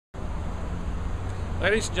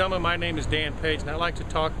Ladies and gentlemen, my name is Dan Page, and I'd like to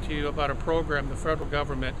talk to you about a program the federal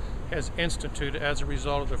government has instituted as a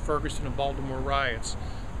result of the Ferguson and Baltimore riots.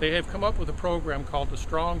 They have come up with a program called the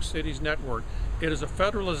Strong Cities Network. It is a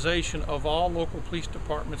federalization of all local police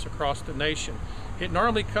departments across the nation. It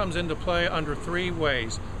normally comes into play under three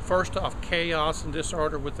ways. First off, chaos and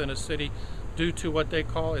disorder within a city due to what they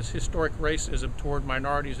call as historic racism toward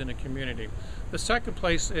minorities in the community. The second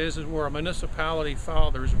place is where a municipality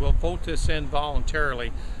fathers will vote this in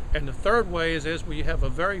voluntarily. And the third way is where you have a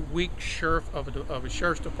very weak sheriff of a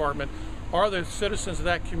sheriff's department, or the citizens of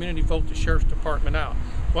that community vote the sheriff's department out.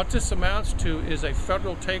 What this amounts to is a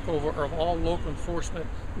federal takeover of all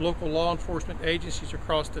local law enforcement agencies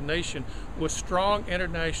across the nation with strong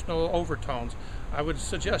international overtones. I would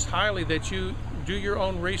suggest highly that you do your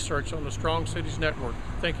own research on the Strong Cities Network.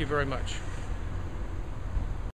 Thank you very much.